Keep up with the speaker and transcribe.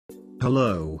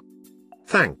Hello.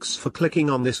 Thanks for clicking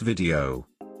on this video.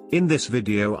 In this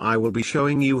video I will be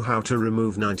showing you how to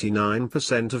remove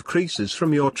 99% of creases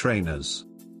from your trainers.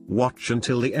 Watch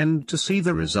until the end to see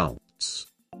the results.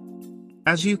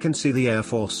 As you can see, the Air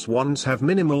Force ones have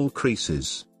minimal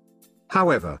creases.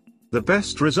 However, the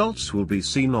best results will be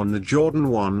seen on the Jordan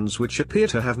ones, which appear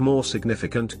to have more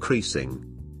significant creasing.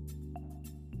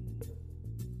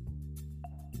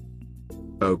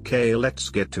 Okay,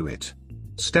 let's get to it.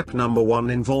 Step number 1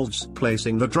 involves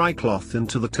placing the dry cloth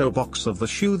into the toe box of the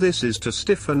shoe. This is to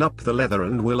stiffen up the leather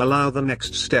and will allow the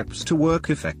next steps to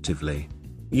work effectively.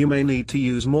 You may need to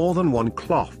use more than one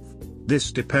cloth.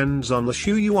 This depends on the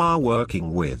shoe you are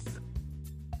working with.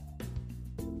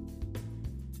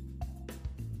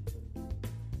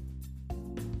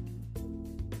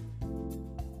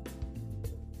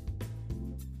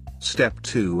 Step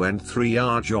 2 and 3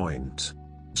 are joint.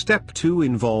 Step 2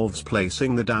 involves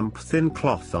placing the damp thin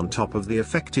cloth on top of the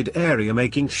affected area,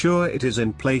 making sure it is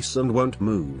in place and won't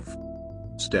move.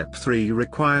 Step 3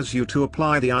 requires you to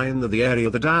apply the iron to the area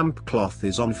the damp cloth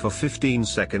is on for 15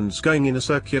 seconds, going in a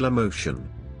circular motion.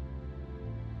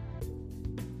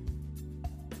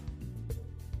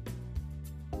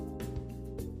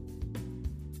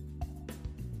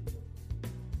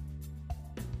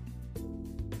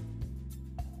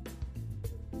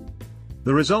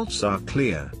 The results are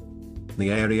clear. The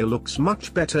area looks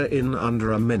much better in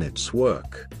under a minute's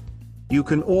work. You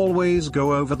can always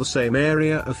go over the same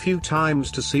area a few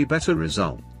times to see better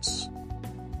results.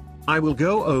 I will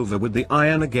go over with the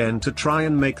iron again to try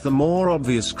and make the more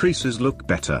obvious creases look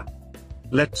better.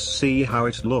 Let's see how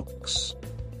it looks.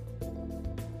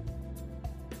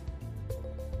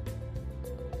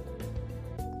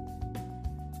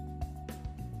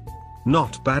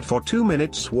 Not bad for 2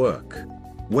 minutes work.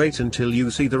 Wait until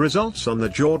you see the results on the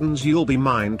Jordans, you'll be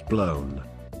mind blown.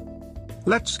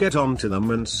 Let's get on to them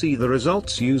and see the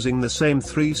results using the same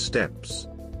 3 steps.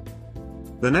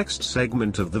 The next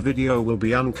segment of the video will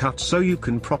be uncut so you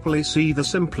can properly see the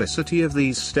simplicity of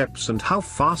these steps and how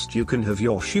fast you can have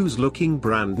your shoes looking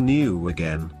brand new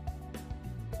again.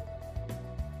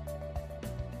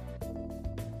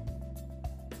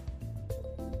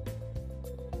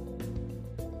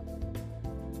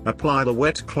 Apply the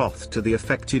wet cloth to the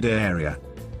affected area.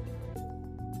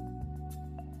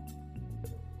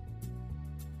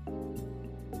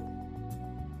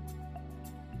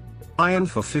 Iron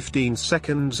for 15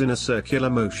 seconds in a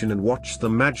circular motion and watch the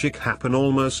magic happen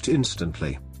almost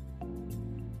instantly.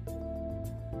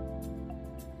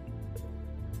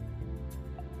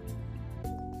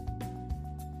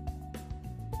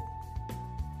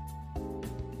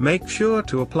 Make sure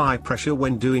to apply pressure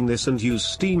when doing this and use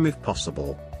steam if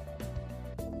possible.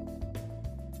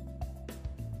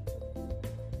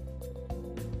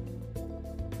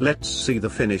 Let's see the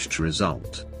finished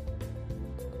result.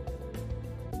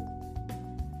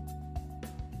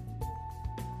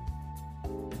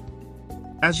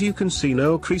 As you can see,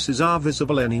 no creases are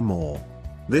visible anymore.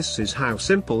 This is how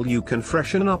simple you can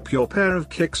freshen up your pair of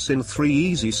kicks in 3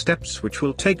 easy steps, which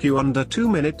will take you under 2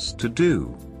 minutes to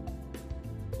do.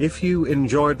 If you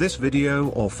enjoyed this video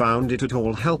or found it at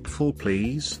all helpful,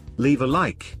 please leave a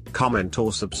like, comment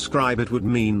or subscribe. It would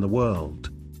mean the world.